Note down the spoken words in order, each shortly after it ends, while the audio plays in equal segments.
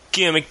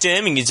Comic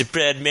Timing is a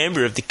proud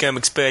member of the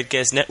Comics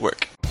Podcast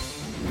Network.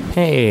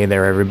 Hey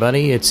there,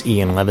 everybody. It's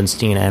Ian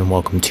Levinstein, and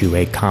welcome to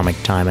a Comic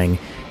Timing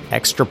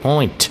Extra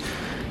Point.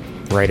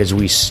 Right as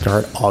we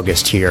start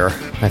August here,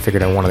 I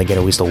figured I wanted to get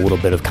at least a little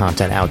bit of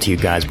content out to you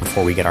guys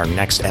before we get our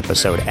next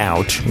episode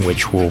out,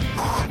 which will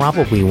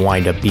probably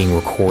wind up being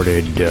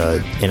recorded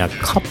in a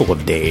couple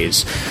of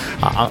days.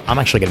 I'm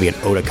actually going to be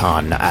at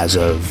Otakon as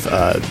of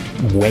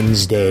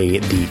Wednesday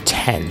the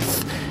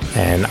 10th.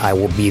 And I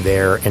will be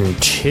there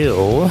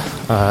until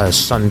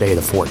Sunday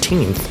the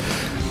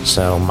 14th.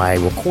 So my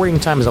recording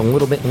time is a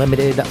little bit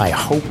limited. I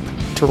hope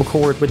to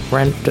record with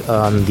Brent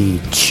on the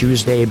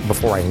Tuesday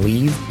before I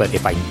leave, but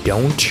if I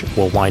don't,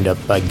 we'll wind up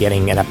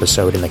getting an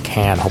episode in the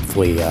can,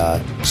 hopefully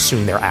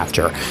soon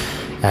thereafter.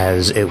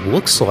 As it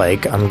looks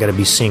like I'm going to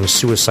be seeing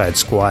Suicide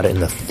Squad in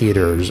the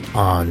theaters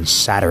on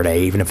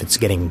Saturday, even if it's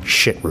getting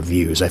shit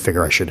reviews. I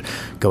figure I should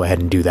go ahead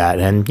and do that.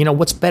 And, you know,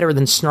 what's better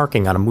than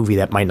snarking on a movie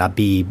that might not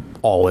be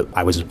all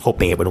I was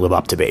hoping it would live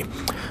up to be?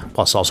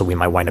 Plus, also, we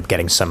might wind up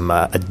getting some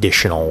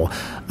additional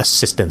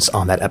assistance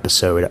on that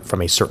episode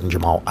from a certain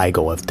Jamal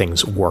Igle if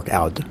things work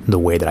out the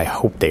way that I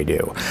hope they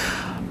do.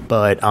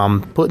 But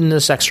I'm putting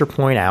this extra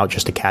point out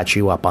just to catch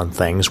you up on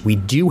things. We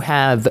do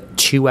have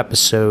 2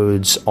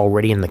 episodes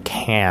already in the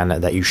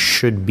can that you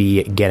should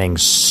be getting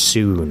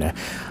soon.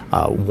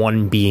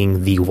 One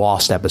being the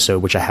Lost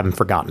episode, which I haven't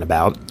forgotten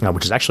about,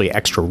 which is actually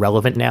extra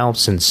relevant now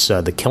since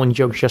The Killing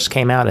Joke just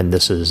came out, and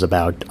this is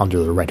about Under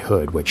the Red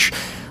Hood, which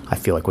I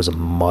feel like was a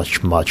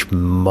much, much,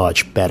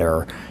 much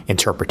better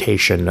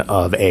interpretation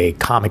of a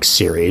comic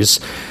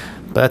series.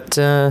 But,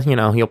 you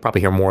know, you'll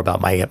probably hear more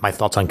about my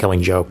thoughts on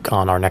Killing Joke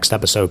on our next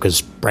episode,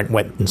 because Brent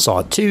went and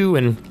saw it too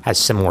and has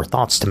similar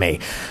thoughts to me.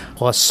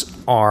 Plus,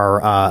 our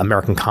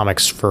American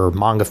Comics for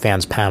Manga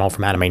Fans panel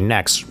from Anime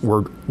Next,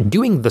 we're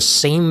doing the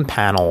same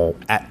panel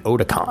at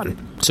Otakon.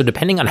 So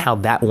depending on how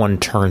that one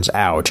turns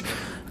out,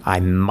 I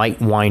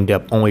might wind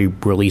up only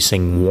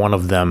releasing one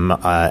of them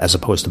as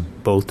opposed to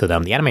both of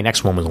them. The Anime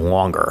Next one was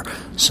longer,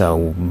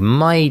 so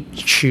might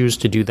choose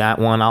to do that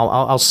one.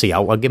 I'll see.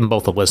 I'll give them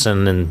both a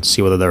listen and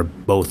see whether they're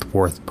both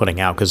worth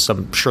putting out, because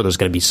I'm sure there's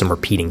going to be some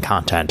repeating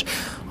content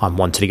on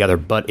one together.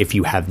 But if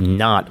you have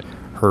not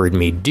heard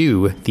me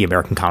do the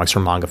American Comics for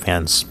Manga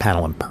Fans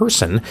panel in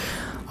person,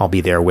 I'll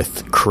be there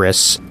with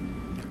Chris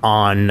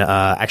on,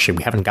 actually,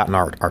 we haven't gotten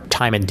our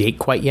time and date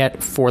quite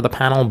yet for the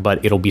panel,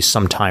 but it'll be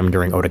sometime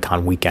during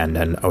Otakon weekend,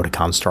 and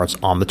Otakon starts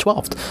on the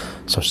 12th.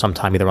 So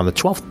sometime either on the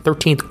 12th,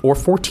 13th, or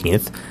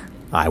 14th,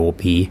 I will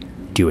be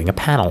doing a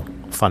panel.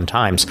 Fun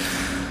times.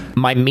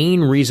 My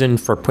main reason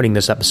for putting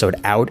this episode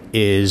out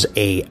is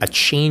a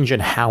change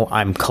in how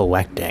I'm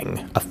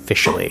collecting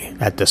officially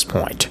at this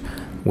point,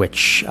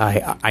 which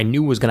I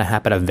knew was going to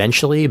happen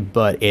eventually,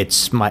 but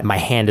it's my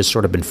hand has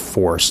sort of been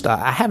forced.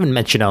 I haven't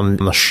mentioned on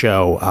the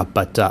show,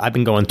 but I've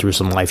been going through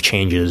some life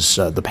changes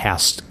the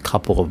past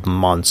couple of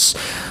months.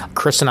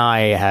 Chris and I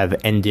have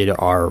ended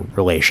our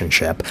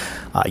relationship.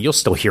 You'll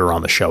still hear her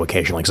on the show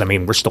occasionally, because, I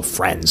mean, we're still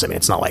friends. I mean,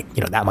 it's not like,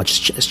 you know, that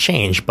much has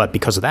changed, but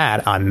because of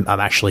that, I'm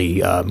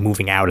actually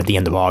moving out at the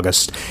end of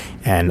August,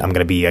 and I'm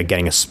going to be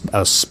getting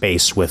a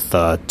space with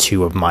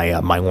 2 of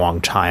my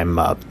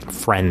longtime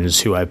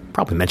friends who I've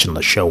probably mentioned on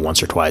the show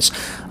once or twice.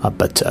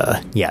 But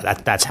yeah,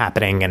 that's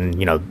happening, and,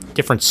 you know,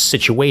 different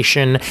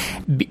situation.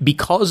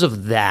 Because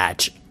of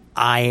that,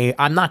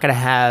 I'm not going to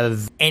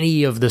have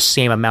any of the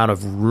same amount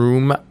of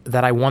room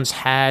that I once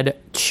had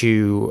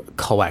to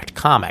collect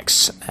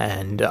comics.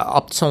 And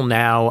up till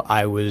now,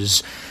 I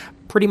was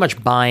pretty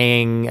much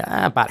buying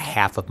about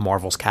half of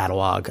Marvel's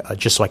catalog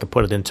just so I could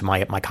put it into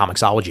my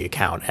Comixology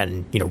account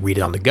and, you know, read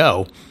it on the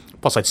go.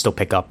 Plus, I'd still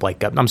pick up,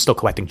 like, I'm still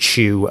collecting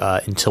Chew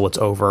until it's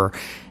over,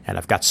 and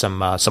I've got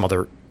some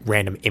other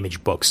random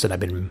Image books that I've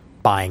been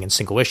buying in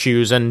single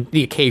issues, and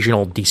the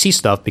occasional DC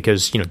stuff,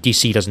 because, you know,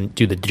 DC doesn't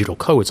do the digital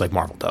codes like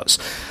Marvel does.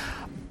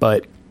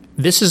 But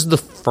this is the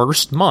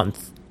first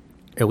month,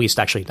 at least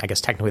actually, I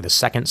guess technically the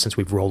second, since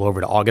we've rolled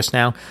over to August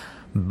now,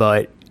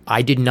 but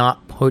I did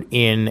not put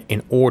in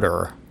an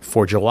order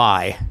for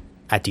July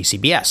at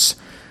DCBS.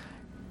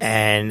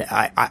 And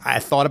I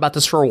thought about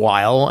this for a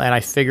while, and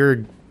I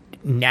figured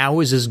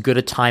now is as good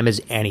a time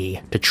as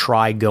any to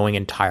try going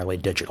entirely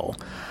digital.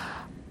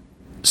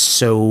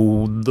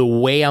 So the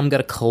way I'm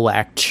going to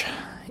collect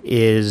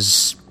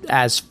is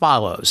as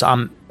follows.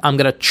 I'm going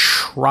to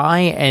try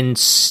and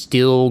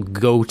still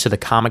go to the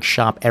comic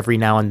shop every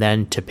now and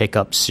then to pick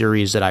up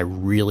series that I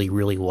really,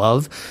 really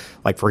love.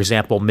 Like, for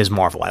example, Ms.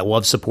 Marvel. I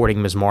love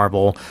supporting Ms.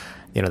 Marvel.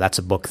 You know, that's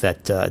a book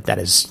that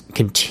is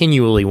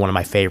continually one of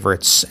my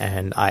favorites,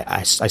 and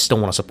I still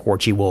want to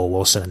support G. Willow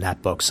Wilson in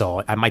that book.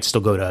 So I might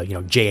still go to, you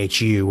know,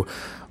 JHU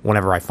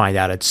whenever I find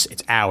out it's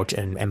out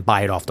and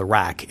buy it off the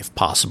rack if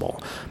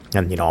possible.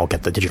 And, you know, I'll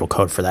get the digital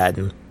code for that,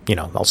 and, you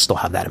know, I'll still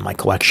have that in my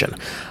collection.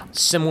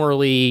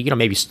 Similarly, you know,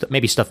 maybe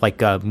stuff like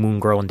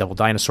Moon Girl and Devil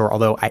Dinosaur,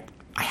 although I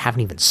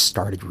haven't even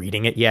started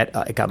reading it yet.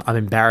 I'm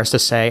embarrassed to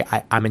say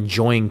I'm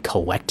enjoying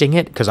collecting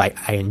it because I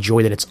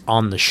enjoy that it's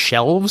on the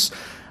shelves,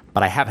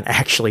 but I haven't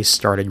actually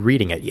started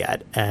reading it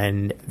yet,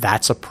 and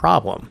that's a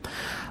problem.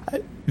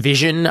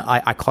 Vision,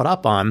 I caught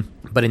up on,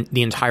 but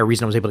the entire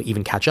reason I was able to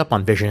even catch up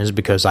on Vision is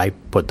because I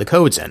put the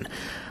codes in.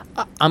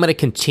 I'm going to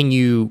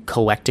continue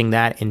collecting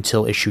that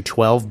until issue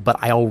 12, but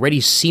I already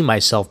see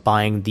myself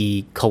buying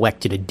the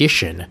collected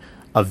edition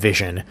of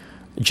Vision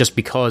just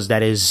because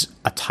that is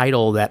a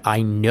title that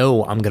I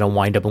know I'm going to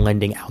wind up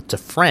lending out to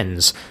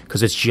friends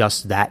because it's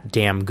just that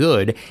damn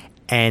good,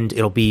 and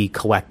it'll be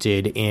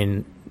collected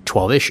in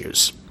 12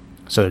 issues.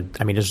 So,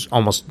 I mean, there's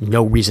almost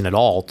no reason at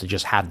all to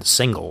just have the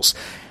singles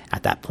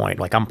at that point.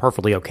 Like, I'm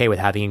perfectly okay with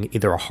having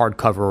either a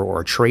hardcover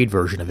or a trade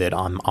version of it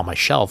on my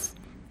shelf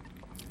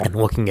and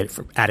looking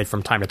at it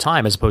from time to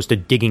time, as opposed to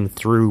digging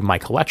through my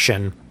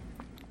collection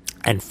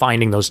and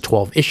finding those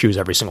 12 issues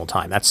every single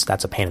time.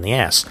 That's a pain in the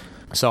ass.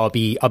 So I'll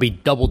be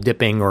double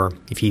dipping, or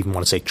if you even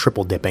want to say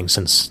triple dipping,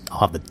 since I'll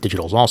have the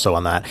digitals also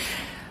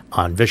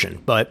on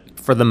Vision. But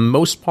for the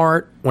most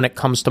part, when it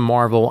comes to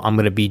Marvel, I'm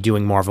going to be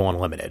doing Marvel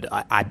Unlimited.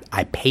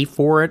 I pay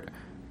for it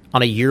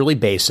on a yearly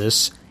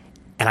basis,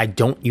 and I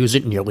don't use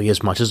it nearly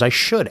as much as I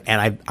should.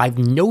 And I've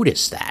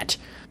noticed that.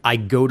 I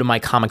go to my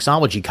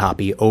Comixology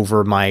copy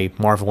over my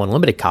Marvel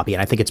Unlimited copy,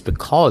 and I think it's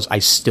because I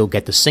still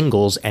get the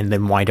singles and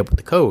then wind up with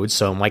the codes.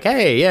 So I'm like,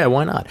 hey, yeah,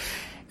 why not?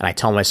 And I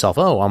tell myself,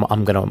 oh,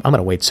 I'm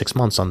gonna wait 6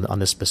 months on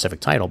this specific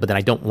title, but then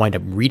I don't wind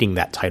up reading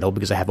that title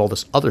because I have all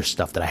this other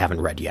stuff that I haven't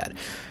read yet.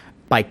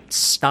 By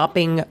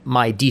stopping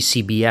my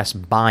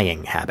DCBS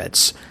buying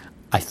habits,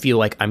 I feel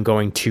like I'm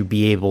going to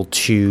be able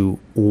to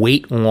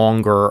wait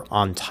longer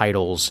on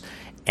titles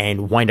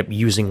and wind up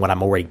using what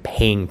I'm already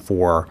paying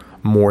for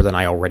more than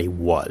I already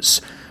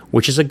was,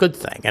 which is a good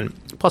thing. And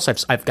plus,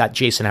 I've got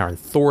Jason Aaron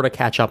Thor to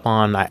catch up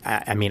on.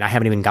 I mean, I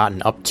haven't even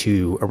gotten up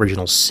to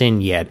Original Sin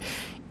yet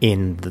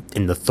in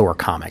the Thor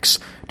comics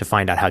to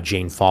find out how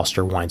Jane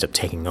Foster winds up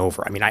taking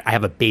over. I mean, I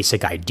have a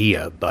basic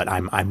idea, but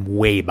I'm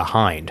way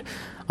behind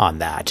on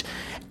that.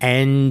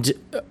 And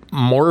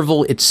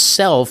Marvel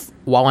itself,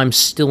 while I'm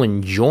still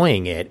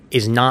enjoying it,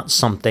 is not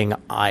something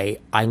I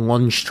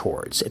lunge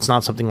towards. It's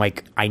not something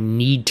like I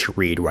need to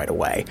read right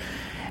away.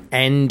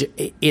 And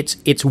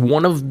it's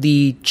one of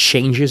the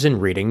changes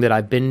in reading that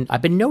I've been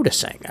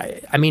noticing.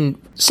 I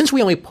mean, since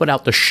we only put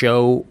out the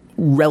show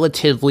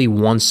relatively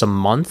once a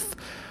month,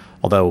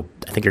 although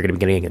I think you're going to be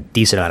getting a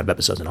decent amount of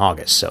episodes in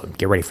August, so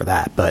get ready for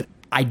that. But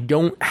I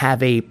don't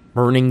have a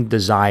burning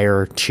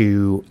desire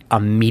to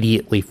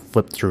immediately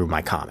flip through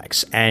my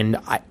comics. And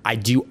I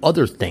do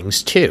other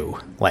things too.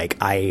 Like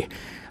I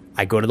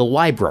go to the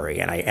library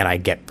and I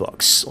get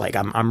books. Like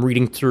I'm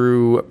reading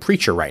through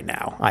Preacher right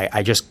now.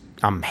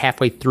 I'm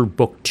halfway through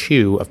book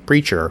 2 of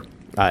Preacher.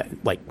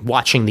 Like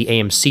watching the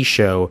AMC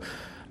show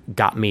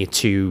got me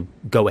to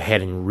go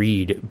ahead and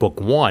read book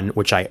 1,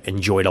 which I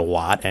enjoyed a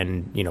lot,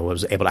 and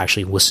was able to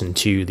actually listen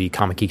to the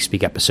Comic Geek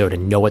Speak episode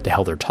and know what the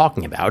hell they're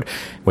talking about,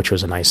 which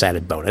was a nice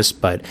added bonus.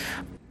 But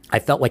I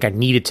felt like I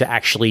needed to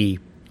actually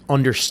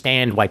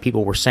understand why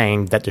people were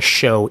saying that the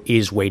show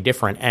is way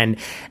different. And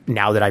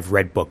now that I've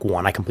read book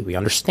 1, I completely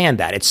understand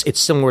that. It's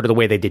similar to the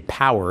way they did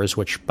Powers,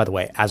 which, by the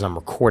way, as I'm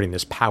recording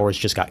this, Powers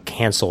just got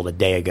canceled a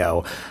day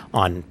ago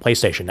on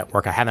PlayStation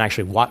Network. I haven't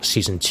actually watched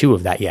season 2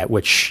 of that yet,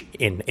 which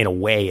in a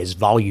way is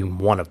volume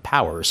 1 of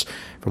Powers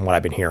from what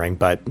I've been hearing.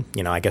 But,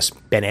 I guess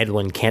Ben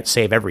Edlund can't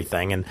save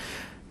everything. And,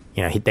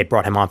 they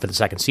brought him on for the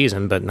second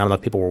season, but none of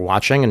the people were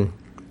watching, and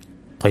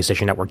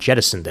PlayStation Network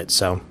jettisoned it.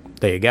 So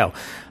there you go.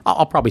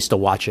 I'll probably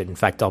still watch it. In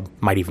fact, I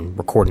might even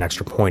record an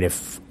extra point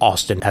if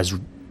Austin has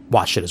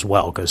watched it as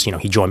well, because,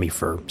 he joined me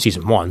for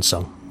season 1,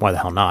 so why the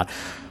hell not?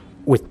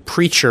 With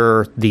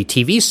Preacher, the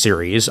TV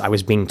series, I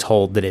was being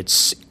told that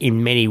it's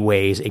in many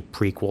ways a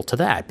prequel to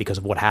that because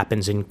of what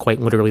happens in quite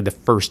literally the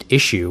first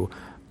issue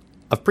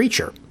of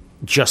Preacher,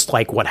 just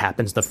like what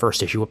happens the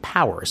first issue of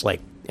Powers.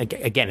 Like,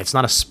 again, it's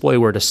not a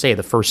spoiler to say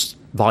the first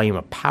volume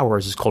of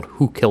Powers is called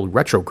Who Killed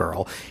Retro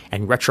Girl,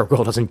 and Retro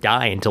Girl doesn't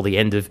die until the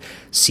end of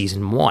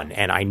season 1.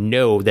 And I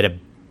know that a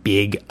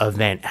big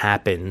event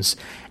happens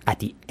at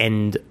the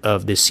end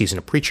of this season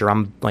of Preacher.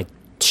 I'm like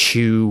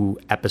 2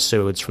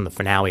 episodes from the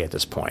finale at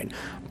this point.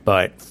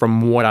 But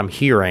from what I'm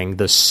hearing,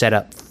 the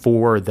setup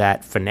for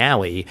that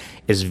finale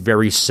is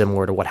very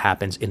similar to what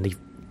happens in the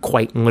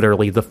quite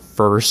literally the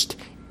first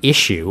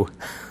issue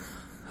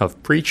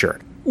of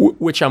Preacher,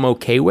 which I'm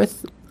okay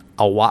with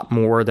a lot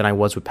more than I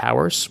was with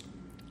Powers,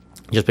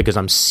 just because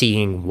I'm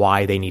seeing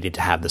why they needed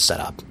to have the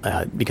setup.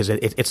 Because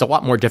it's a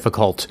lot more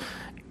difficult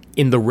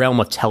in the realm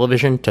of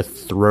television to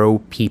throw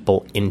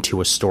people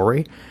into a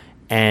story,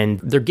 and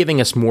they're giving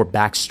us more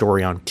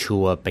backstory on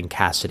Tulip and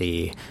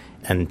Cassidy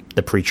and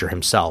the Preacher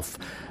himself,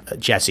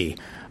 Jesse,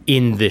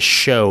 in this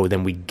show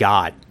than we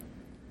got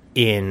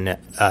in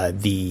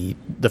the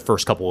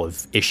first couple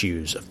of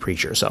issues of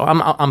Preacher. So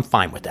I'm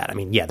fine with that. I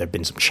mean, yeah, there've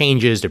been some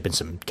changes, there've been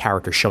some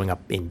characters showing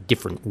up in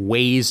different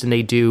ways than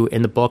they do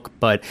in the book,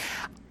 but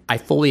I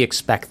fully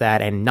expect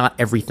that, and not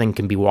everything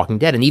can be Walking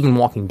Dead, and even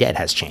Walking Dead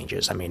has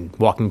changes. I mean,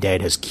 Walking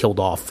Dead has killed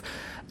off,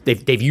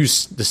 they've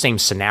used the same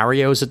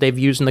scenarios that they've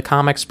used in the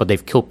comics, but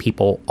they've killed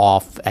people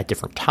off at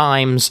different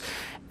times,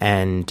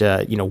 and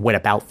went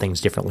about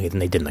things differently than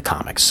they did in the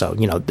comics. So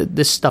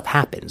this stuff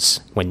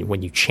happens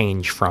when you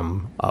change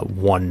from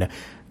one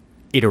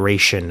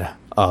iteration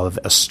of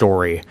a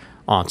story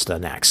onto the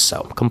next.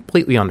 So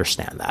completely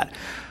understand that.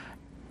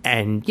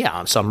 And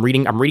yeah, so I'm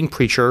reading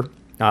Preacher.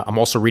 I'm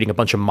also reading a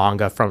bunch of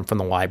manga from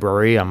the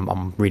library.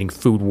 I'm reading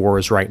Food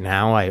Wars right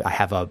now. I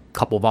have a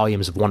couple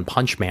volumes of One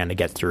Punch Man to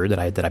get through that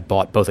I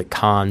bought both at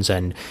cons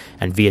and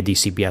via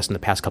DCBS in the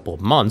past couple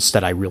of months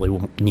that I really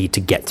need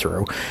to get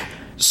through.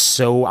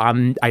 So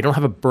I don't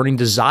have a burning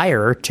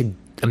desire to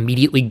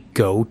immediately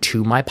go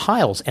to my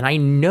piles. And I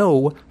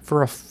know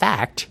for a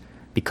fact,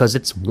 because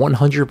it's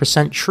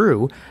 100%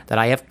 true, that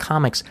I have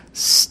comics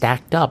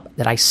stacked up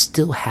that I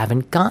still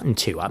haven't gotten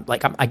to.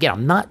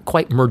 I'm not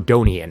quite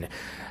Murdonian.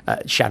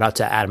 Shout out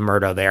to Adam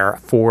Murdo there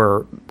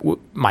for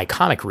my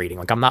comic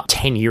reading. I'm not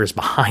 10 years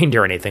behind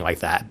or anything like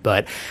that,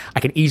 but I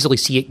can easily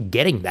see it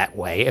getting that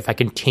way if I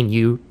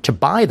continue to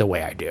buy the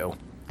way I do.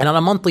 And on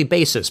a monthly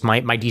basis, my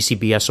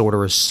DCBS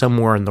order is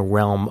somewhere in the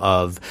realm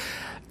of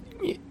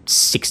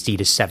 $60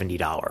 to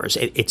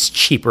 $70. It's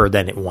cheaper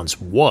than it once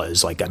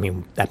was.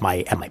 At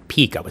my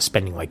peak, I was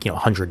spending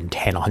 $110,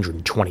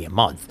 $120 a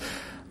month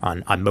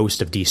on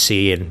most of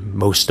DC and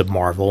most of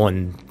Marvel,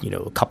 and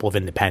a couple of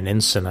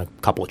independents and a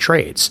couple of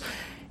trades.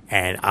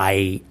 And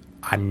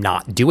I'm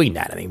not doing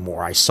that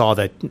anymore. I saw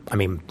that.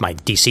 My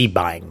DC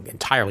buying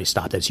entirely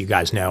stopped, as you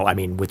guys know.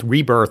 With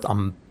Rebirth,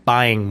 I'm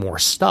buying more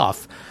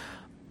stuff.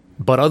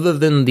 But other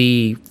than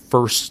the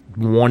first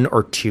 1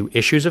 or 2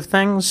 issues of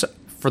things,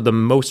 for the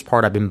most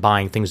part, I've been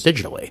buying things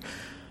digitally,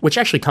 which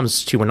actually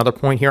comes to another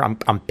point here.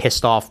 I'm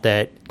pissed off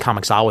that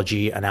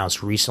Comixology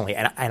announced recently,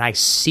 and I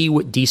see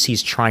what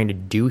DC's trying to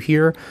do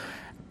here,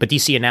 but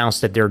DC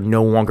announced that they're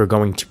no longer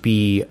going to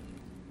be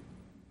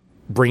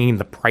bringing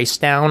the price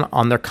down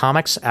on their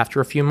comics after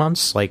a few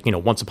months.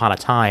 Once upon a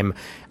time,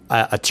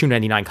 a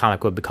 $2.99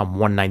 comic would become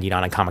 $1.99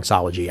 on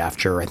Comixology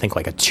after, I think,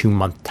 a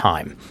 2-month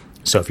time.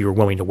 So if you were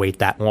willing to wait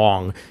that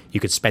long, you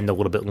could spend a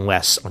little bit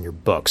less on your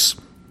books.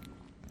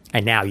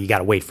 And now you got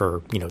to wait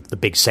for, the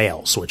big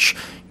sales, which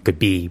could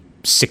be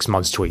 6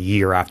 months to a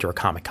year after a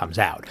comic comes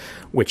out,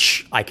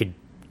 which I could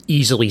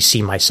easily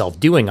see myself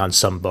doing on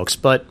some books.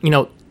 But,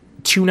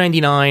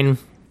 $2.99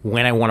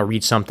 when I want to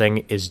read something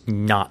is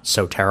not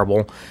so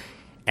terrible.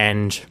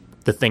 And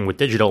the thing with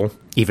digital,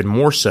 even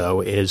more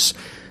so, is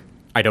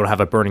I don't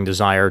have a burning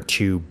desire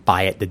to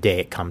buy it the day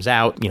it comes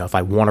out. If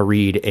I want to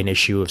read an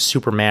issue of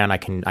Superman, I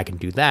can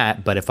do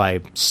that. But if I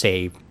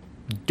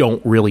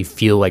don't really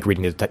feel like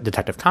reading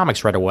Detective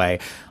Comics right away,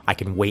 I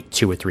can wait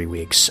 2 or 3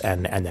 weeks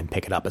and then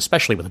pick it up,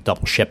 especially with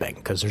double shipping,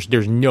 because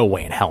there's no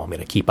way in hell I'm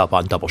going to keep up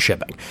on double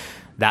shipping.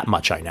 That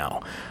much I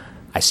know.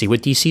 I see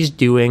what DC's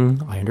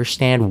doing. I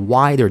understand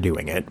why they're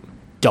doing it.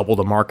 Double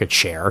the market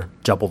share,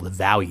 double the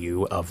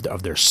value of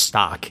their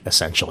stock,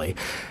 essentially.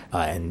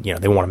 And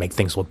they want to make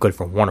things look good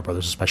for Warner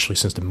Brothers, especially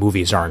since the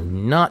movies are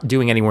not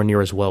doing anywhere near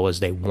as well as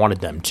they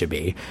wanted them to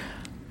be.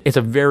 It's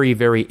a very,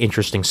 very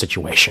interesting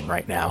situation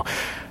right now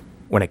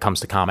when it comes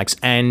to comics,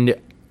 and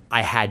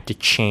I had to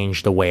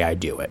change the way I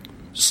do it.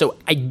 So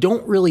I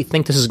don't really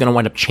think this is going to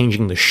wind up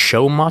changing the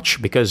show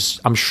much,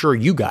 because I'm sure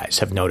you guys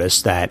have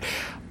noticed that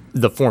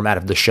the format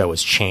of the show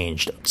has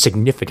changed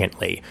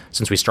significantly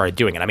since we started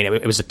doing it.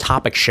 It was a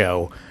topic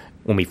show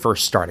when we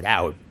first started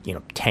out,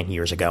 10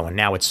 years ago, and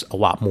now it's a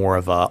lot more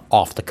of a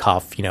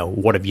off-the-cuff,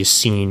 what have you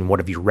seen, what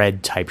have you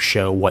read type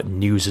show, what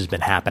news has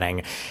been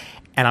happening.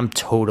 And I'm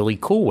totally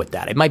cool with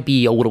that. It might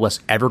be a little less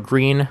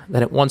evergreen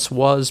than it once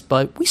was,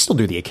 but we still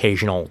do the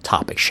occasional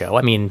topic show.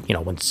 When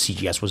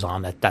CGS was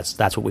on,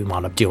 that's what we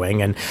wound up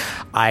doing. And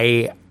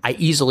I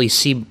easily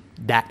see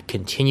that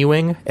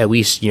continuing, at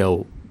least,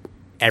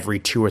 every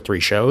 2 or 3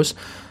 shows.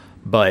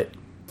 But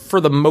for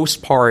the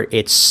most part,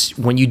 it's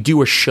when you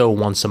do a show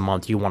once a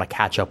month, you want to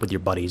catch up with your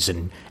buddies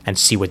and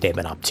see what they've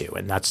been up to.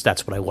 And that's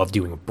what I love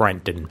doing with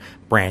Brent and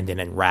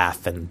Brandon and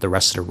Raph and the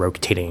rest of the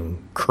rotating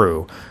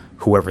crew,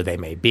 whoever they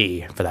may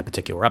be for that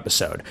particular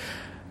episode.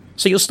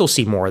 So you'll still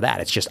see more of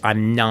that. It's just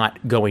I'm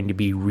not going to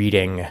be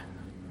reading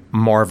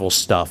Marvel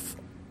stuff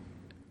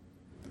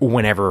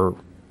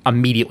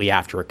immediately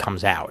after it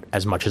comes out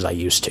as much as I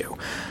used to,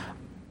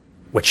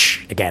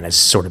 which, again, has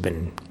sort of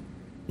been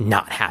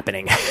not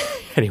happening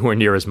anywhere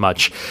near as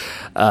much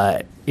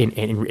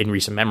in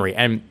recent memory.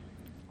 And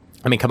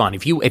come on,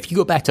 if you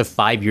go back to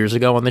 5 years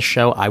ago on this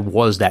show, I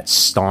was that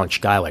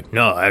staunch guy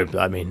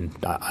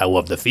I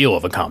love the feel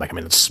of a comic.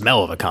 The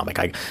smell of a comic.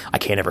 I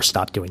can't ever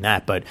stop doing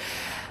that. But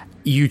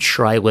you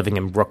try living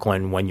in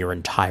Brooklyn when your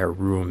entire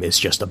room is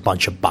just a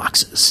bunch of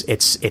boxes.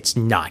 It's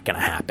not going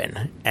to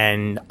happen.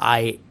 And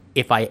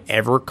if I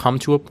ever come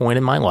to a point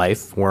in my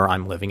life where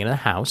I'm living in a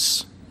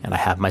house and I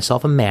have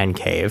myself a man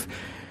cave,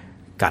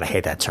 God, I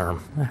hate that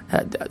term.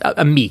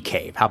 A me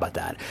cave. How about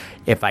that?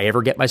 If I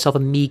ever get myself a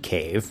me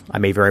cave, I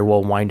may very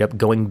well wind up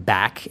going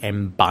back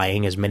and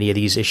buying as many of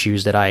these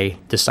issues that I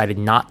decided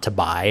not to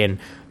buy and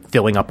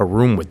filling up a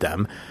room with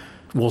them.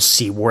 We'll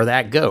see where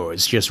that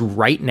goes. Just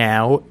right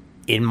now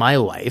in my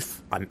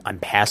life, I'm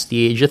past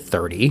the age of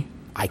 30.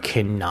 I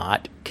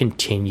cannot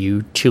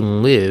continue to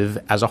live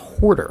as a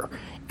hoarder.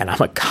 and I'm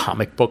a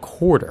comic book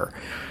hoarder.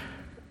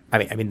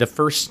 I mean, the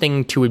first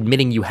thing to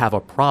admitting you have a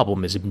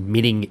problem is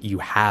admitting you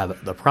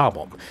have the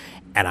problem.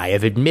 And I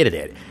have admitted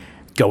it.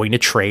 Going to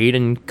trade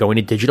and going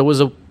to digital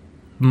is a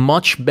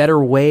much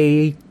better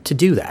way to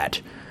do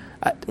that.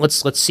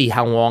 Let's see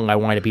how long I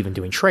wind up even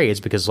doing trades,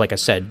 because like I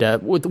said,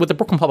 with the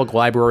Brooklyn Public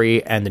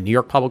Library and the New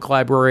York Public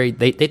Library,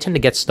 they tend to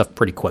get stuff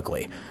pretty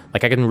quickly.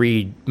 Like I can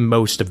read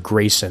most of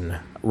Grayson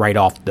right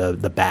off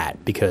the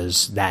bat,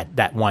 because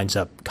that winds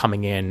up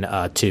coming in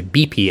to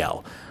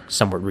BPL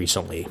somewhat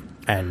recently.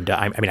 And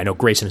I know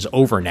Grayson is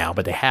over now,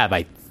 but they have,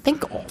 I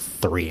think, all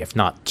three, if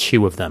not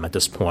two of them at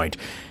this point.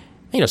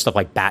 Stuff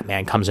like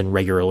Batman comes in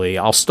regularly.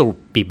 I'll still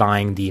be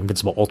buying the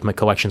Invincible Ultimate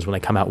collections when they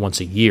come out once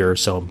a year,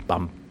 so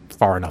I'm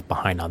far enough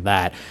behind on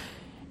that.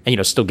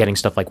 And, still getting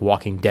stuff like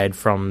Walking Dead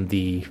from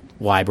the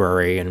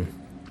library and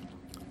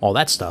all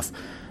that stuff.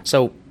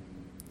 So,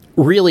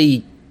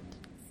 really,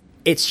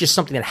 it's just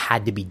something that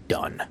had to be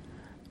done.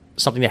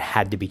 Something that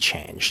had to be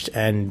changed.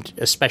 And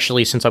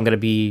especially since I'm going to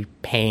be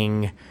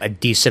paying a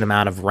decent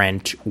amount of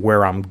rent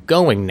where I'm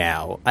going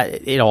now,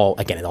 it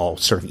all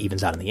sort of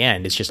evens out in the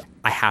end. It's just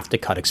I have to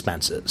cut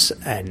expenses,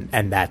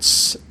 and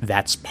that's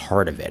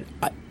part of it.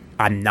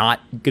 I'm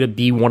not going to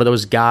be one of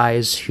those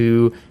guys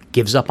who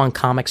gives up on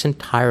comics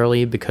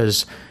entirely,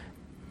 because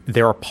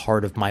they're a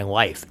part of my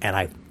life, and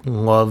I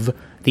love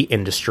the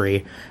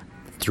industry.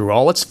 Through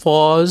all its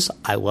flaws,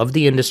 I love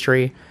the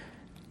industry.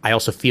 I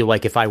also feel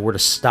like if I were to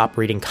stop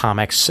reading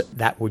comics,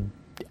 that would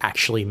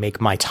actually make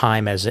my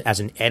time as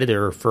an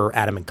editor for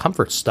Atom and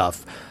Comfort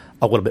stuff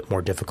a little bit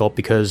more difficult,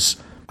 because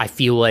I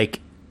feel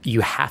like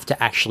you have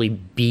to actually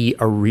be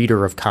a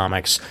reader of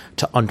comics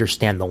to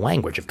understand the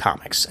language of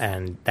comics.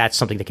 And that's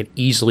something that can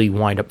easily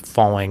wind up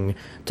falling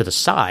to the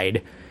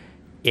side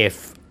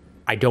if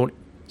I don't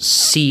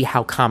see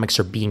how comics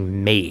are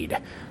being made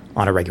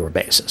on a regular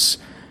basis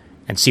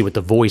and see what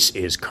the voice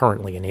is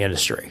currently in the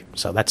industry.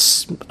 So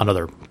that's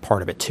another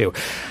part of it too.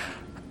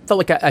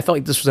 I felt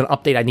like this was an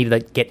update I needed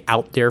to get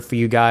out there for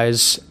you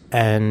guys.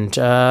 And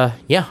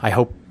I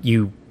hope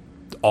you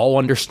all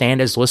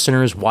understand as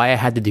listeners why I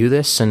had to do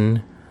this.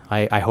 And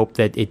I hope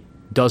that it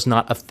does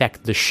not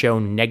affect the show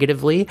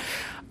negatively.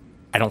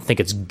 I don't think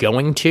it's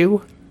going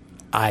to.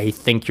 I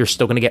think you're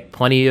still going to get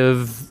plenty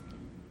of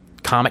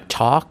comic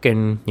talk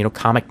and,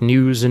 comic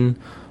news and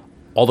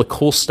all the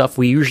cool stuff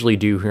we usually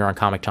do here on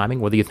Comic Timing.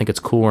 Whether you think it's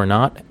cool or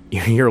not,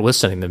 you're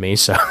listening to me,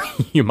 so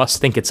you must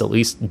think it's at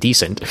least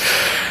decent.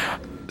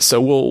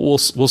 So we'll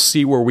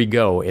see where we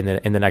go in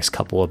the next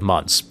couple of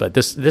months. But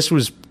this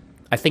was,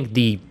 I think,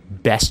 the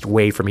best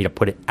way for me to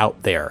put it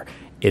out there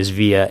is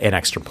via an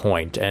Extra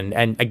Point.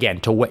 And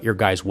again, to wet your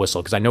guys'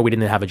 whistle, because I know we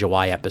didn't have a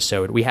July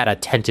episode. We had a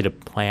tentative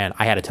plan.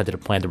 I had a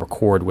tentative plan to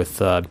record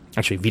with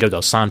actually Vito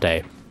Del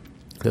Sante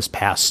this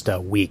past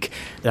week.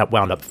 That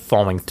wound up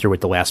falling through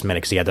at the last minute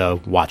because he had to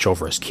watch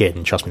over his kid.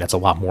 And trust me, that's a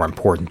lot more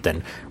important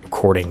than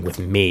recording with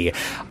me.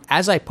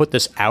 As I put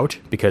this out,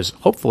 because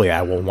hopefully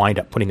I will wind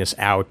up putting this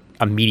out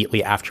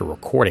immediately after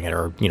recording it,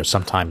 or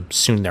sometime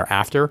soon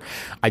thereafter,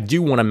 I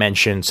do want to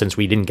mention, since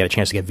we didn't get a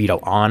chance to get Vito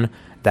on,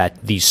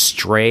 that the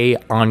Stray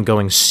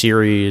ongoing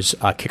series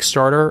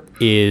Kickstarter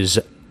is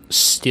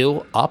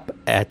still up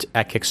at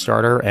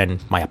Kickstarter. And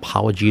my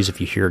apologies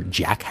if you hear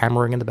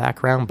jackhammering in the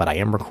background, but I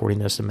am recording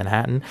this in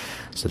Manhattan,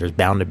 so there's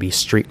bound to be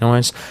street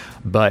noise.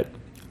 But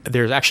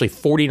there's actually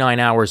 49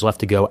 hours left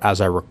to go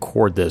as I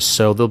record this,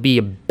 so there'll be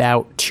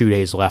about 2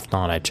 days left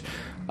on it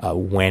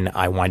when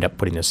I wind up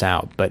putting this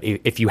out. But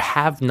if you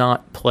have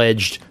not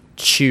pledged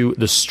to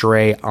the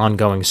Stray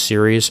ongoing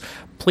series,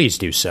 please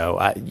do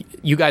so.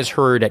 You guys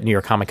heard at New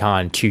York Comic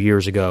Con 2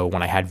 years ago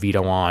when I had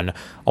Vito on,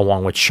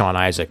 along with Sean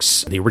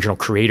Isaacs, the original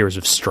creators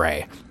of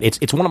Stray.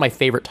 It's one of my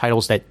favorite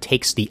titles that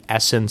takes the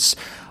essence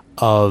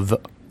of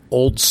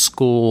old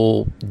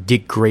school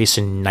Dick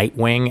Grayson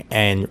Nightwing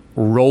and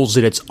rolls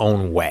it its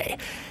own way.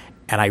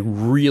 And I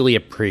really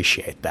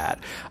appreciate that.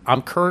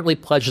 I'm currently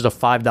pledged as a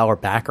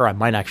 $5 backer. I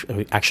might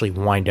actually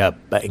wind up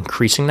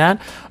increasing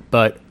that.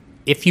 But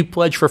if you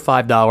pledge for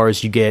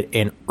 $5, you get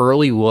an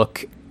early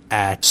look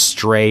at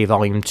Stray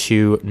Volume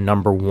 2,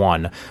 Number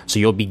 1. So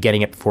you'll be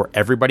getting it before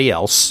everybody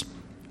else.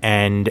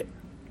 And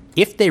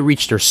if they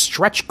reach their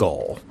stretch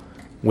goal,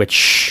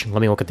 which,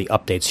 let me look at the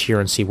updates here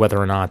and see whether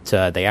or not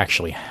they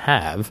actually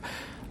have,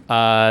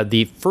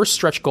 the first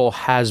stretch goal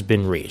has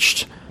been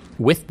reached.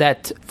 With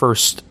that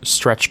first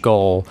stretch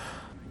goal,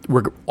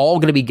 we're all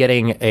going to be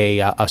getting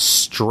a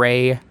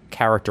Stray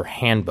character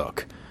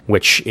handbook,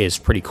 which is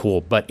pretty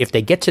cool. But if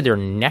they get to their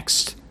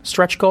next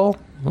stretch goal,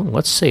 well,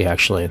 let's see,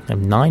 actually. They have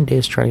 9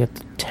 days trying to get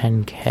to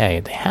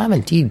 10K. They have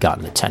indeed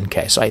gotten to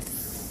 10K. So I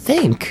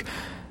think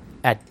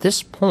at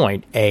this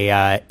point,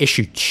 a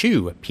issue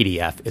 2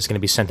 PDF is going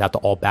to be sent out to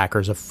all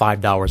backers of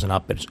 $5 and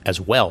up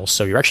as well.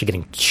 So you're actually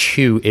getting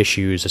 2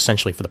 issues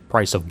essentially for the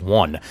price of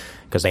 1,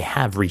 because they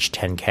have reached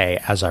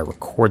 10K as I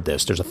record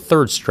this. There's a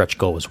third stretch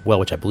goal as well,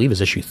 which I believe is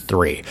issue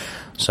 3.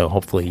 So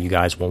hopefully you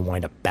guys will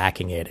wind up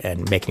backing it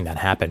and making that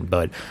happen.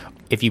 But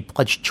if you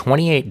pledge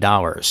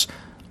 $28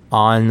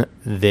 on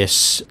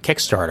this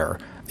Kickstarter,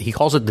 he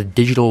calls it the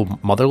Digital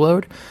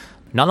Motherload.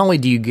 not only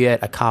do you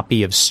get a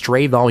copy of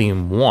Stray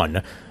Volume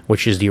 1,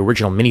 which is the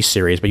original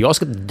miniseries, but you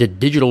also get the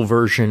digital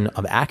version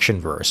of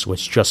Actionverse,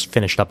 which just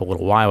finished up a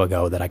little while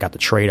ago that I got the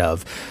trade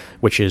of,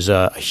 which is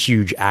a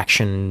huge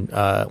Action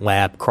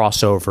Lab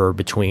crossover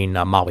between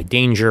Molly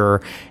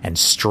Danger and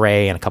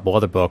Stray and a couple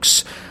other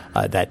books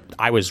that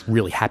I was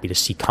really happy to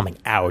see coming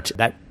out.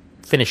 That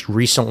finished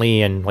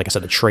recently, and like I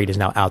said, the trade is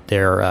now out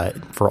there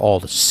for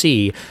all to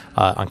see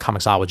on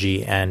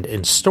Comixology and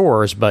in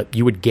stores, but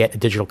you would get a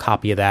digital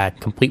copy of that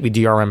completely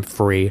DRM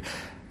free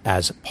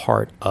as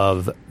part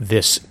of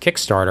this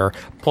Kickstarter.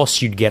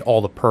 Plus, you'd get all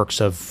the perks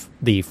of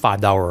the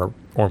 $5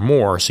 or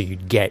more, so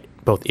you'd get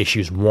both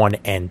issues 1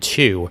 and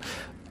 2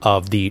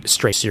 of the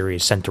Stray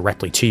series sent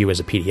directly to you as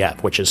a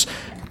PDF, which is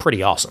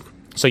pretty awesome.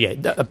 So yeah,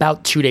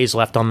 about 2 days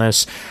left on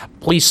this.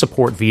 Please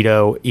support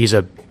Vito. He's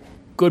a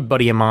good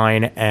buddy of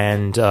mine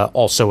and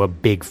also a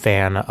big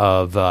fan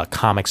of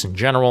comics in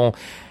general,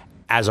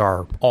 as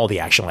are all the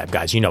Action Lab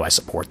guys. You know I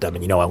support them,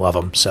 and you know I love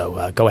them,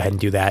 so go ahead and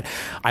do that.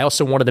 I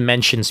also wanted to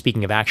mention,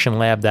 speaking of Action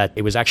Lab, that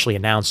it was actually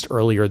announced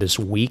earlier this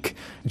week.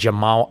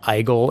 Jamal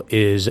Eigel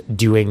is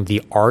doing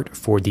the art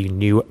for the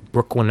new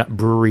Brooklyn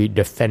Brewery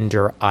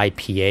Defender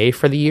IPA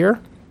for the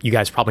year. You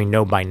guys probably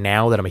know by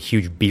now that I'm a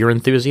huge beer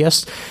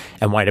enthusiast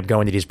and wind up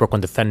going to these Brooklyn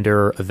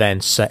Defender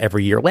events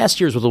every year. Last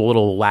year's was a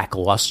little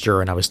lackluster,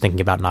 and I was thinking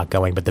about not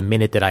going, but the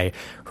minute that I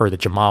heard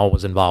that Jamal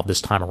was involved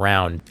this time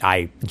around,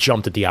 I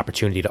jumped at the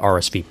opportunity to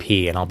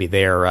RSVP, and I'll be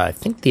there. I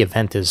think the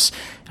event is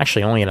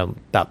actually only in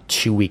about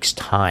 2 weeks'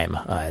 time.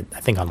 I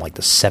think on like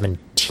the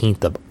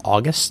 17th of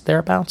August,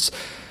 thereabouts.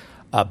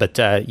 But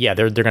yeah,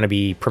 they're going to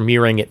be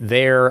premiering it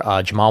there.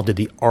 Jamal did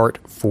the art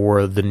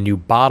for the new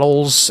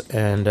bottles,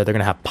 and they're going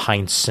to have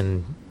pints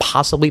and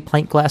possibly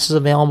pint glasses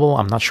available.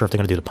 I'm not sure if they're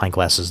going to do the pint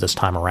glasses this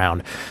time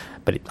around,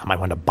 but I might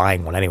wind up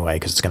buying one anyway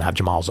because it's going to have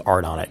Jamal's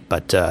art on it.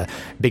 But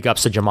big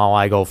ups to Jamal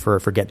Eigel for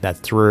getting that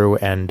through.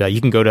 And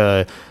you can go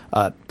to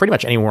pretty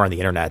much anywhere on the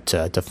internet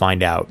to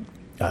find out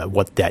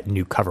what that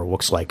new cover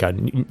looks like.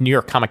 New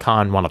York Comic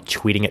Con wound up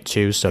tweeting it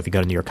too, so if you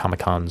go to New York Comic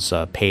Con's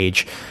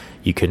page,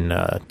 you can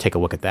take a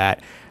look at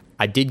that.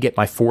 I did get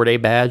my 4-day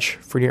badge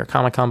for New York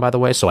Comic Con, by the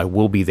way, so I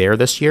will be there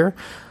this year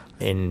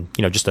in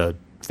just a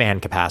fan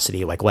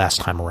capacity like last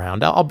time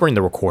around. I'll bring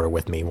the recorder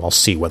with me. We'll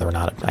see whether or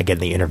not I get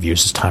any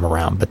interviews this time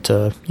around, but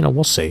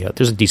we'll see.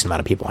 There's a decent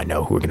amount of people I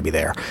know who are going to be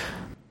there.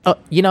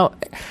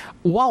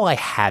 While I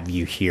have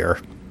you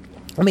here,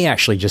 let me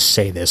actually just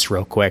say this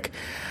real quick.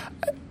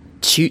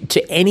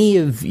 To any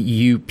of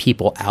you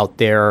people out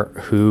there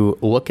who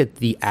look at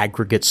the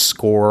aggregate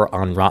score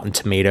on Rotten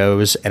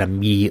Tomatoes and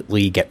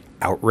immediately get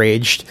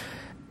outraged,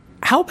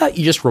 how about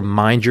you just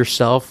remind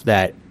yourself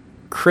that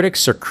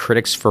critics are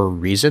critics for a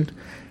reason?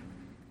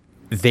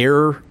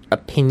 Their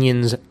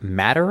opinions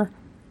matter,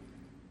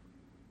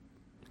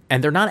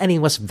 and they're not any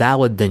less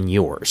valid than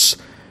yours.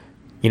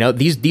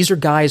 These are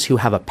guys who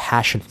have a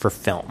passion for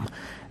film,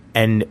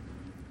 and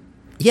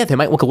yeah, they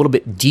might look a little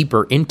bit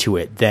deeper into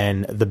it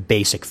than the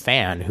basic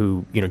fan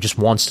who, just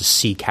wants to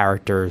see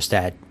characters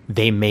that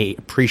they may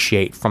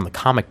appreciate from the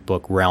comic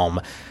book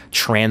realm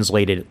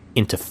translated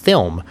into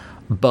film.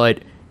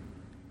 But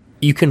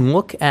you can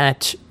look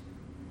at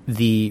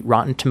the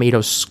Rotten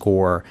Tomatoes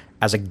score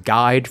as a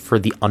guide for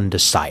the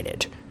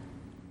undecided.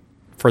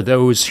 For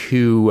those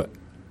who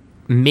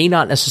may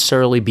not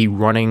necessarily be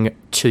running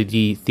to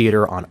the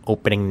theater on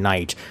opening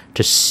night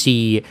to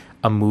see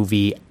a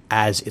movie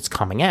as it's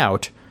coming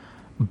out,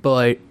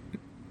 but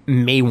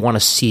may want to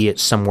see it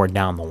somewhere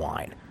down the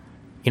line.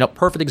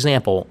 Perfect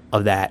example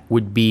of that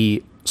would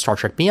be Star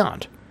Trek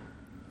Beyond.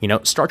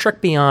 Star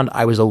Trek Beyond,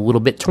 I was a little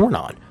bit torn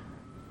on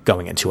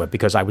going into it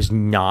because I was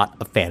not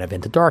a fan of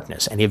Into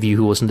Darkness. Any of you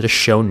who listen to the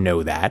show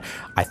know that.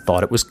 I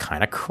thought it was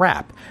kind of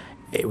crap.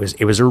 It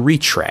was a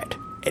retread,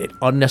 an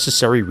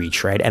unnecessary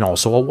retread, and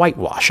also a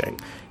whitewashing.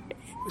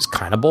 It was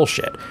kind of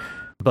bullshit.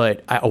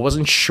 But I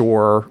wasn't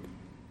sure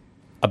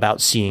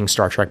about seeing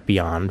Star Trek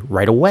Beyond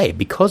right away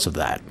because of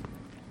that.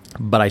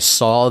 But I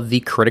saw the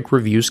critic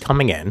reviews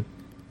coming in,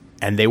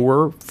 and they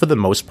were, for the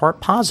most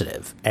part,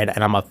 positive. And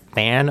I'm a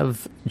fan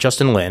of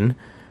Justin Lin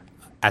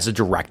as a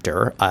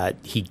director.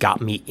 He got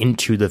me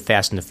into the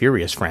Fast and the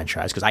Furious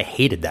franchise because I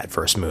hated that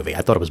first movie.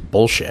 I thought it was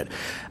bullshit.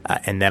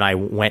 And then I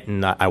went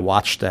and I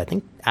watched, I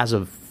think, as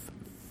of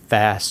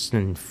Fast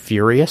and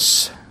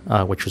Furious,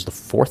 which was the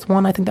fourth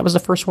one. I think that was the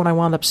first one I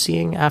wound up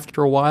seeing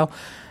after a while.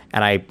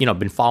 And I've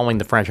been following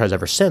the franchise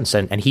ever since.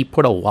 And he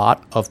put a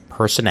lot of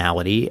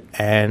personality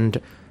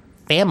and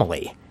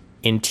family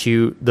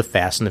into the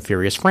Fast and the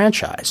Furious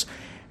franchise.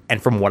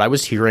 And from what I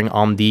was hearing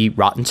on the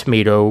Rotten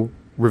Tomato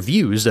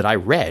reviews that I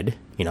read,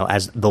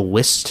 as the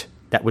list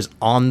that was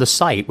on the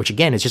site, which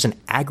again is just an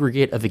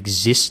aggregate of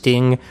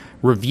existing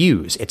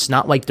reviews. It's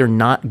not like they're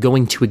not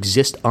going to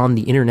exist on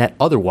the internet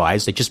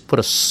otherwise. They just put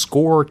a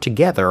score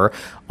together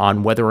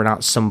on whether or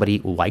not somebody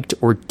liked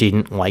or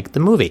didn't like the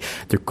movie.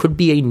 There could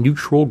be a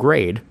neutral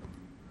grade.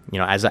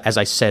 As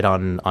I said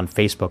on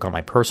Facebook on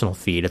my personal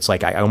feed, it's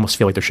like I almost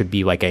feel like there should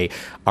be like a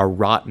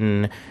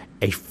rotten,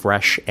 a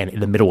fresh, and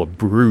in the middle of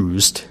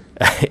bruised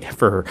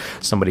for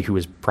somebody who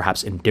is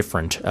perhaps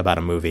indifferent about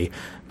a movie.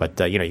 But,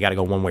 you got to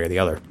go one way or the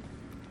other,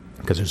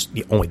 because there's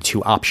the only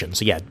two options.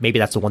 So, yeah, maybe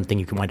that's the one thing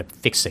you can wind up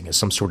fixing is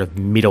some sort of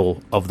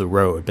middle of the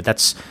road. But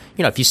that's,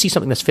 if you see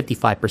something that's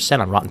 55%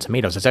 on Rotten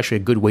Tomatoes, it's actually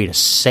a good way to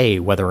say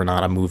whether or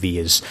not a movie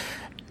is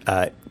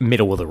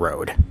middle of the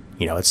road.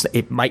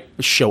 It might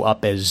show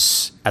up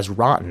as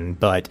rotten,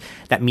 but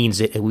that means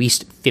that at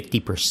least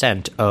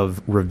 50%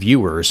 of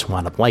reviewers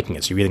wind up liking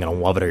it. So you're either going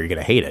to love it or you're going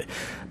to hate it.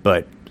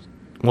 But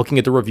looking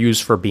at the reviews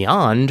for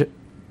Beyond,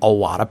 a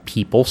lot of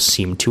people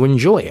seem to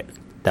enjoy it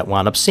that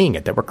wound up seeing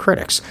it, that were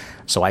critics.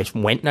 So I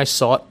went and I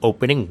saw it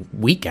opening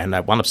weekend.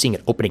 I wound up seeing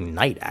it opening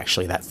night,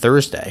 actually, that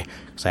Thursday,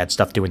 because I had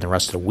stuff doing the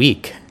rest of the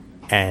week.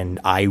 And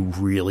I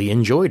really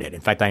enjoyed it.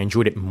 In fact, I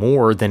enjoyed it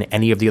more than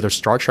any of the other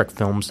Star Trek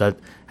films that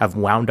have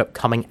wound up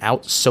coming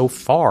out so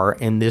far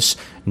in this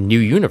new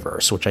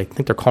universe, which I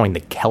think they're calling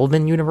the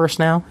Kelvin universe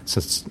now,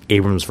 since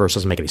Abrams' verse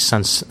doesn't make any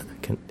sense.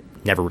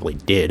 Never really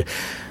did.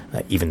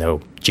 Even though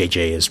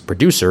JJ is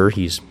producer,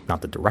 he's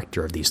not the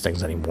director of these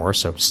things anymore,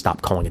 so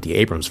stop calling it the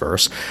Abrams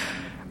verse.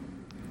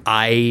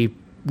 I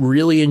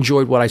really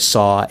enjoyed what I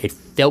saw. It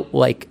felt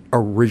like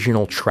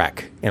original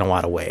Trek in a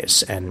lot of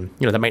ways. And,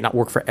 that might not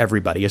work for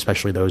everybody,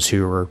 especially those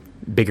who are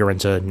bigger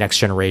into Next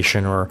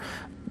Generation or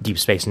Deep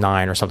Space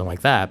Nine or something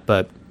like that.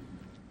 But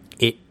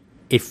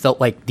it felt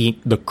like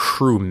the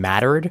crew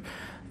mattered.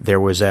 There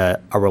was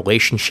a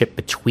relationship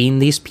between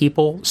these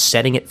people.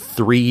 Setting it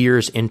 3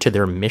 years into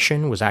their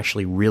mission was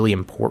actually really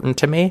important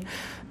to me,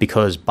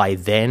 because by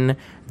then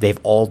they've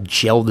all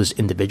gelled as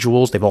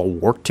individuals. They've all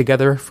worked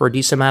together for a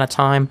decent amount of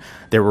time.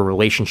 There were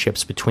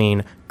relationships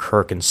between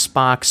Kirk and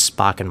Spock,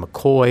 Spock and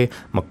McCoy,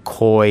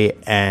 McCoy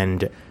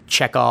and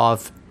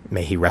Chekhov.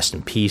 May he rest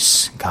in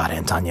peace. God,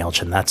 Anton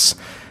Yelchin,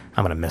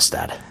 I'm going to miss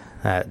that.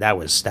 That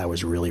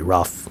was really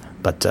rough.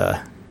 But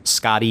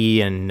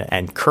Scotty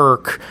and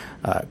Kirk,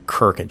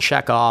 Kirk and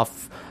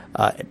Chekhov,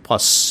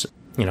 plus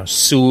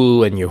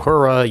Sulu and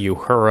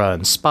Uhura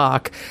and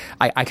Spock.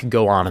 I could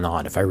go on and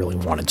on if I really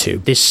wanted to.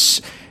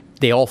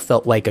 They all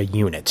felt like a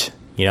unit.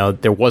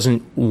 There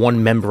wasn't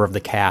one member of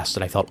the cast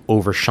that I felt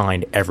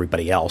overshined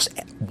everybody else.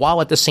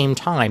 While at the same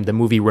time, the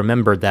movie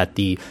remembered that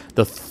the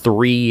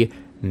three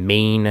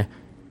main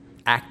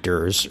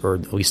actors, or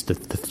at least the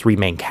three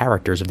main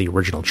characters of the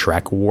original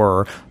Trek,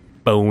 were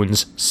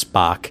Bones,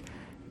 Spock,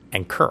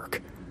 and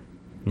Kirk.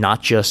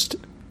 Not just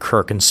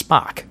Kirk and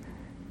Spock.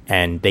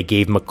 And they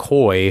gave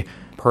McCoy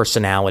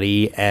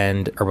personality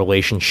and a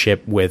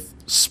relationship with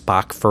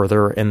Spock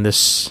further in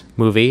this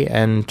movie,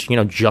 and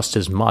just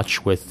as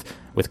much with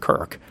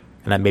Kirk,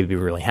 and that made me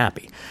really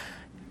happy.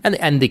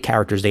 And the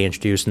characters they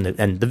introduced,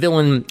 and the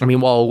villain,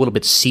 while a little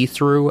bit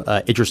see-through,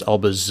 Idris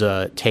Elba's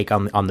take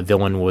on the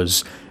villain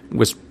was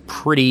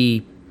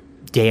pretty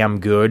damn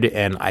good,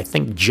 and I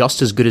think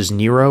just as good as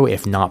Nero,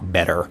 if not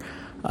better,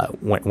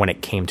 when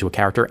it came to a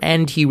character.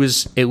 And he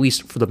was, at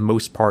least for the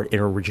most part, an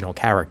original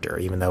character,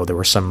 even though there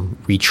were some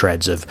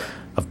retreads of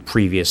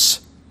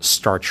previous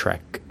Star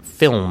Trek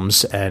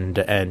films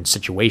and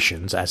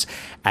situations,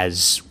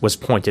 as was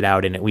pointed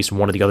out in at least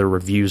one of the other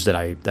reviews that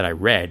I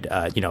read.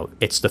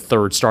 It's the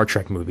third Star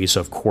Trek movie, so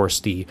of course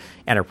the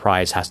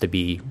Enterprise has to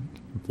be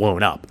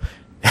blown up.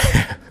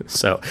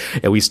 So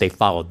at least they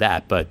followed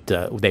that, but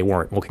they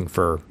weren't looking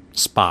for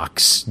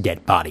Spock's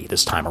dead body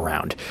this time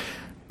around.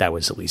 That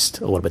was at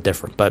least a little bit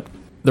different. But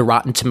the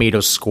Rotten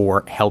Tomatoes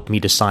score helped me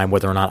decide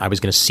whether or not I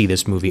was going to see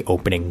this movie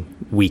opening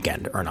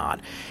weekend or not.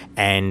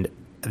 And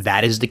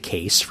that is the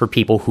case for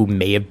people who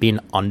may have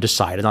been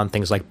undecided on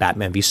things like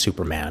Batman v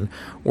Superman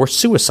or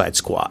Suicide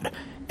Squad.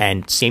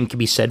 And same can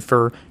be said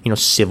for,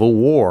 Civil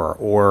War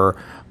or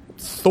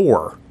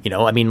Thor.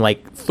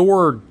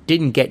 Thor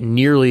didn't get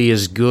nearly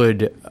as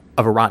good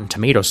of a Rotten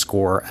Tomatoes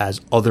score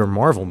as other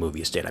Marvel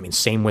movies did.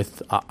 Same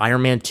with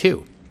Iron Man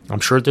 2. I'm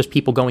sure there's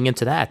people going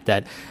into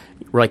that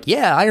were like,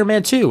 yeah, Iron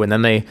Man 2. And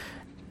then they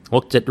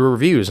looked at the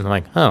reviews and they're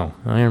like, oh,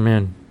 Iron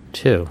Man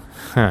 2.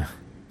 Huh.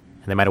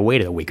 And they might have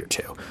waited a week or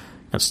two.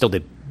 And still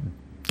did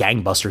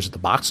gangbusters at the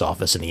box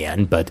office in the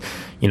end, but,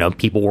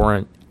 people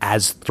weren't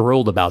as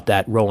thrilled about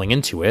that rolling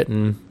into it,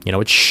 and,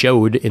 it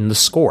showed in the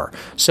score.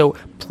 So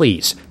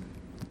please,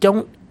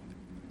 don't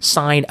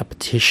sign a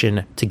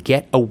petition to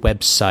get a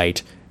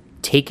website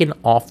taken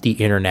off the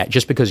internet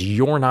just because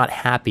you're not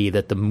happy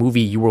that the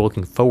movie you were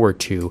looking forward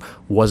to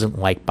wasn't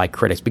liked by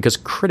critics, because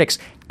critics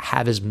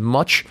have as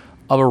much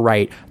of a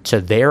right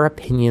to their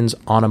opinions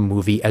on a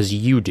movie as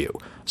you do.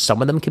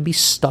 Some of them can be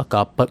stuck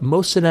up, but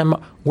most of them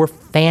were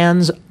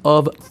fans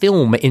of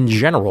film in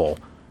general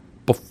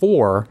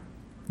before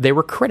they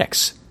were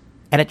critics.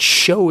 And it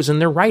shows in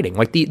their writing.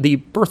 Like the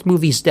Birth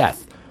Movies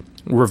Death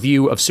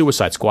review of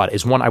Suicide Squad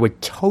is one I would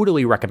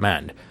totally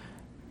recommend,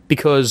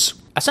 because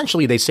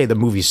essentially they say the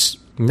movie's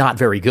not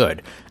very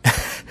good.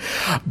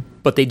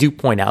 But they do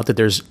point out that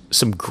there's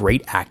some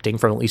great acting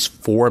from at least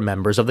 4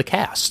 members of the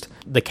cast.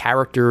 The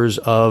characters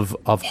of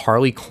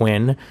Harley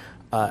Quinn,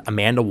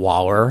 Amanda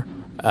Waller,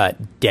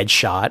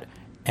 Deadshot,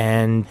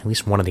 and at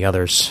least one of the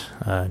others.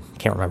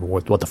 Can't remember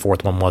what the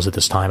fourth one was at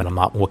this time, and I'm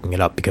not looking it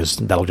up because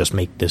that'll just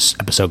make this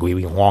episode go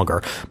even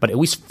longer. But at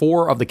least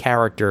 4 of the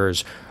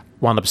characters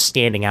wound up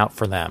standing out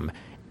for them.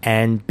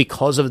 And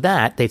because of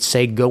that, they'd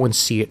say go and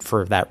see it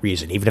for that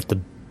reason, even if the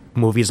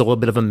movie is a little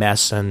bit of a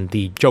mess and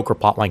the Joker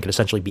plotline could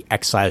essentially be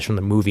excised from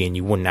the movie and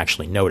you wouldn't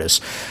actually notice,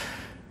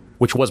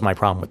 which was my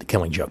problem with The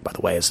Killing Joke, by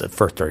the way, is the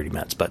first 30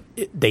 minutes. But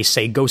they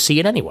say go see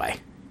it anyway.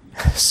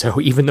 So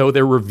even though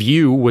their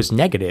review was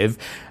negative,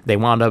 they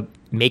wound up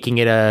making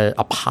it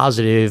a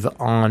positive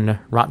on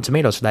Rotten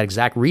Tomatoes for that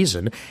exact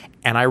reason.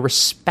 And I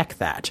respect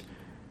that.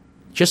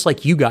 Just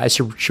like you guys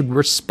should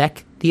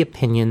respect the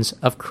opinions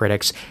of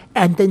critics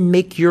and then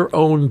make your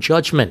own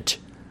judgment.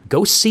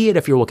 Go see it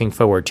if you're looking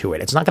forward to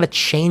it. It's not going to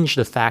change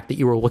the fact that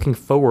you were looking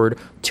forward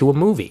to a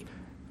movie.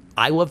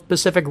 I love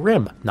Pacific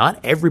Rim. Not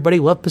everybody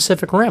loved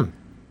Pacific Rim.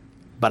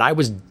 But I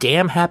was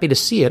damn happy to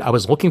see it. I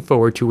was looking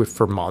forward to it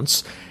for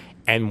months.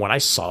 And when I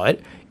saw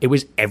it, it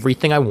was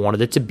everything I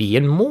wanted it to be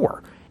and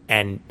more.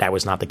 And that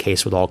was not the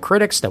case with all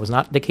critics. That was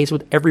not the case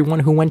with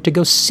everyone who went to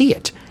go see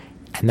it.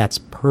 And that's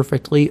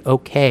perfectly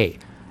okay.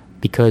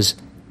 Because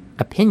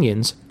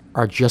opinions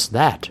are just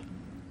that.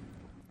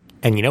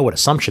 And you know what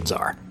assumptions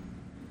are.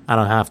 I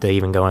don't have to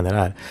even go into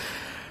that.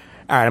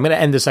 All right, I'm going to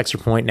end this extra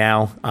point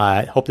now.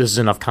 I hope this is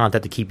enough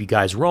content to keep you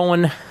guys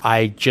rolling.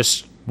 I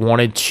just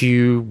wanted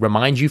to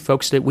remind you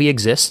folks that we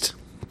exist,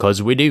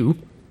 because we do.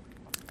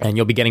 And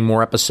you'll be getting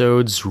more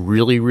episodes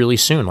really, really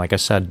soon. Like I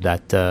said,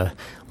 that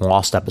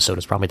Lost episode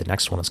is probably the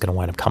next one that's going to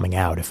wind up coming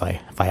out. If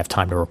I have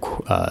time to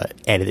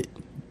edit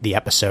the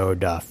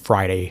episode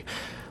Friday,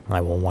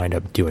 I will wind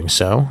up doing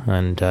so.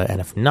 And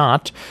if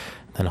not,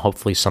 then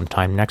hopefully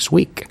sometime next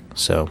week.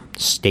 So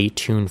stay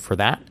tuned for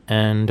that.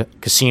 And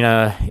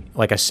Casina,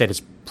 like I said,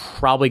 is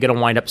probably going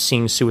to wind up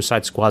seeing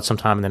Suicide Squad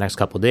sometime in the next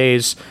couple of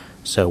days.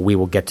 So we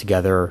will get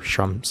together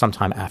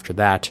sometime after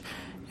that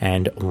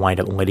and wind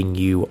up letting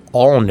you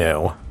all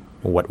know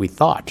what we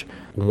thought.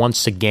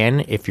 Once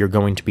again, if you're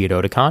going to be at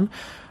Otakon,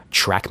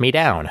 track me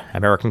down.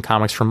 American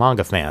Comics for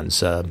Manga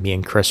Fans. Me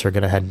and Chris are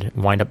going to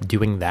wind up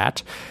doing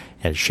that.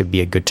 And it should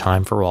be a good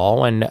time for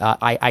all. And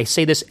I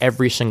say this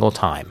every single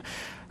time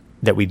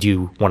that we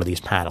do one of these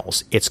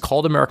panels. It's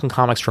called American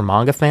Comics for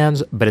Manga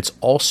Fans, but it's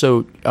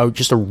also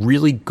just a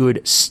really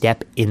good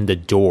step in the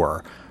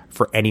door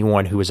for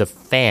anyone who is a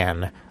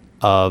fan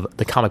of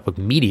the comic book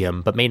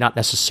medium, but may not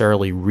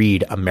necessarily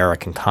read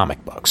American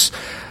comic books.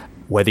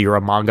 Whether you're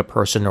a manga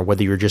person or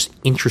whether you're just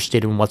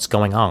interested in what's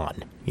going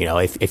on. You know,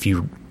 if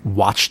you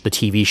watch the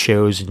TV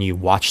shows and you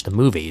watch the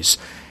movies,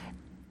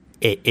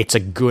 it's a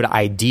good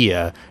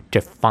idea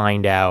to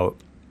find out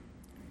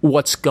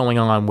what's going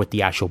on with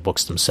the actual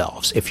books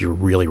themselves if you're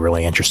really,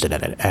 really interested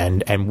in it.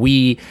 And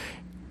we,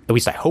 at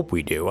least I hope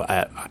we do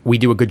a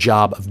good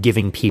job of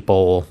giving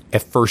people a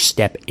first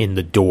step in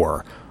the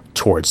door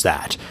towards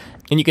that.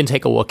 And you can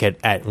take a look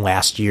at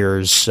last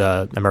year's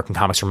American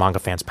Comics for Manga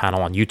Fans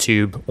panel on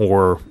YouTube,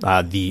 or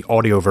the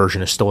audio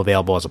version is still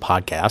available as a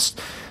podcast.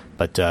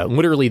 But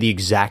literally the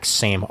exact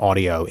same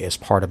audio is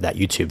part of that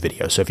YouTube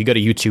video. So if you go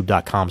to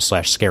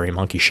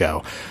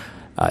youtube.com/scarymonkeyshow,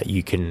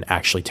 you can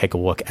actually take a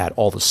look at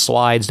all the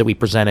slides that we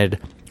presented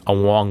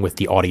along with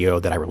the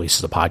audio that I released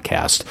as a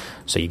podcast.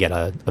 So you get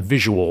a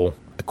visual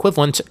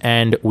equivalent,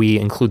 and we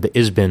include the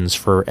ISBNs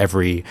for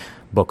every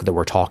book that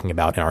we're talking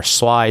about in our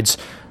slides.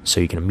 So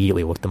you can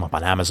immediately look them up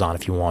on Amazon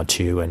if you want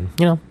to, and,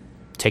 you know,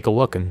 take a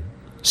look and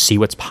see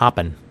what's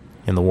popping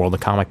in the world of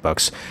comic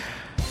books.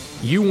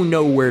 You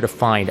know where to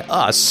find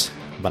us,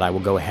 but I will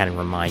go ahead and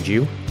remind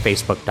you,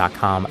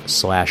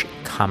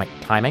 facebook.com/comic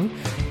timing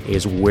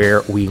is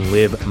where we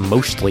live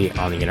mostly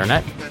on the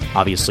internet.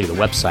 Obviously, the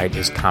website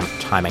is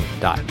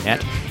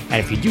comictiming.net. And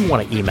if you do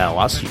want to email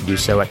us, you can do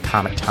so at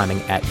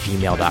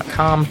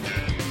comictiming@gmail.com.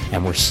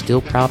 And we're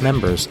still proud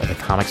members of the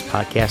Comics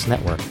Podcast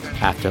Network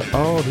after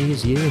all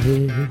these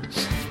years.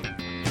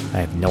 I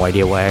have no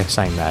idea why I'm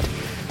saying that.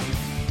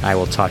 I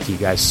will talk to you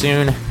guys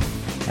soon.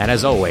 And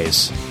as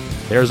always,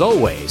 there's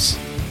always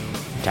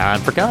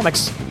time for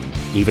comics,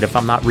 even if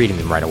I'm not reading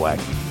them right away.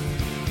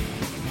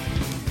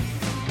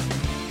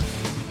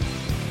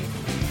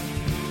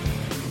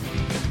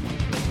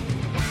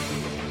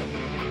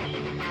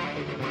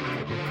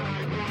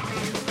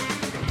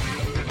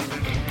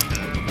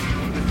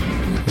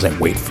 As I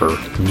wait for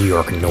New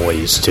York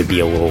noise to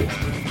be a little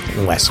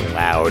less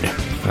loud.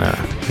 Hold on.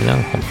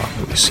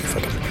 Let me see if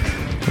I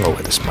can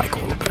lower this mic a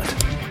little bit.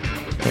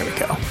 There we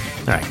go. All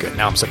right, good.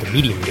 Now I'm set the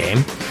medium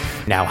game.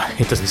 Now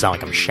it doesn't sound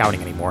like I'm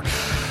shouting anymore.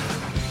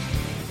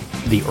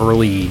 The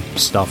early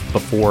stuff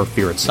before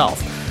Fear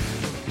Itself.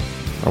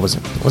 Or was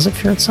it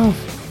Fear Itself?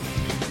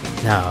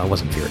 No, it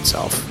wasn't Fear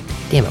Itself.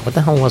 Damn it, what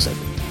the hell was it?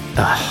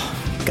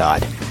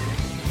 God.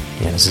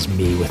 Yeah, this is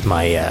me with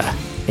my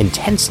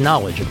intense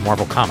knowledge of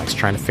Marvel Comics,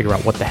 trying to figure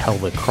out what the hell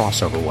the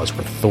crossover was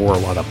where Thor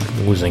wound up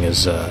losing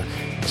his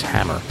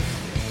hammer.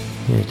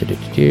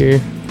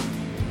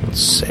 Let's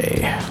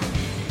see.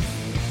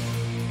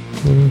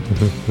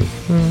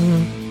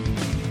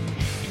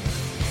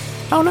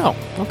 Oh no,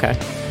 okay.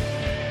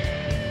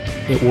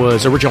 It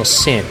was Original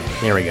Sin.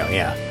 There we go,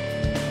 yeah.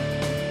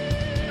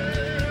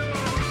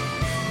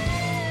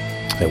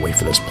 I wait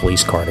for this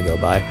police car to go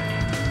by.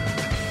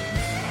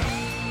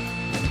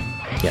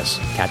 Yes,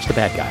 catch the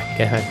bad guy.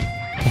 Go ahead.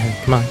 Go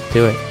ahead. Come on,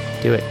 do it.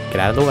 Do it. Get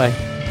out of the way.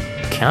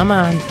 Come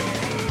on.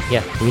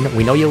 Yeah,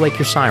 we know you like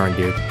your siren,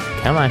 dude.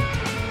 Come on.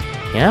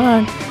 Come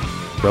on.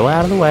 Roll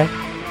out of the way.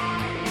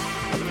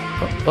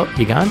 Oh,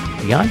 you gone?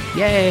 You gone?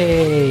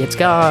 Yay! It's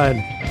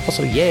gone!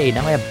 Also, yay,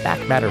 now I have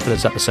back matter for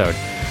this episode.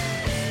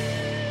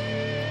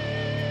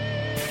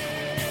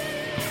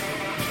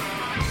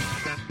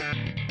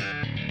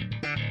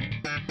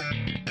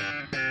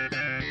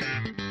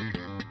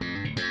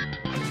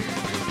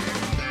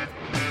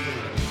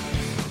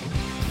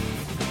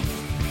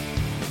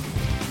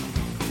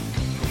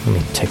 Let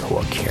me take a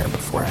look here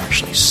before I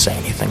actually say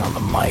anything on the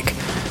mic.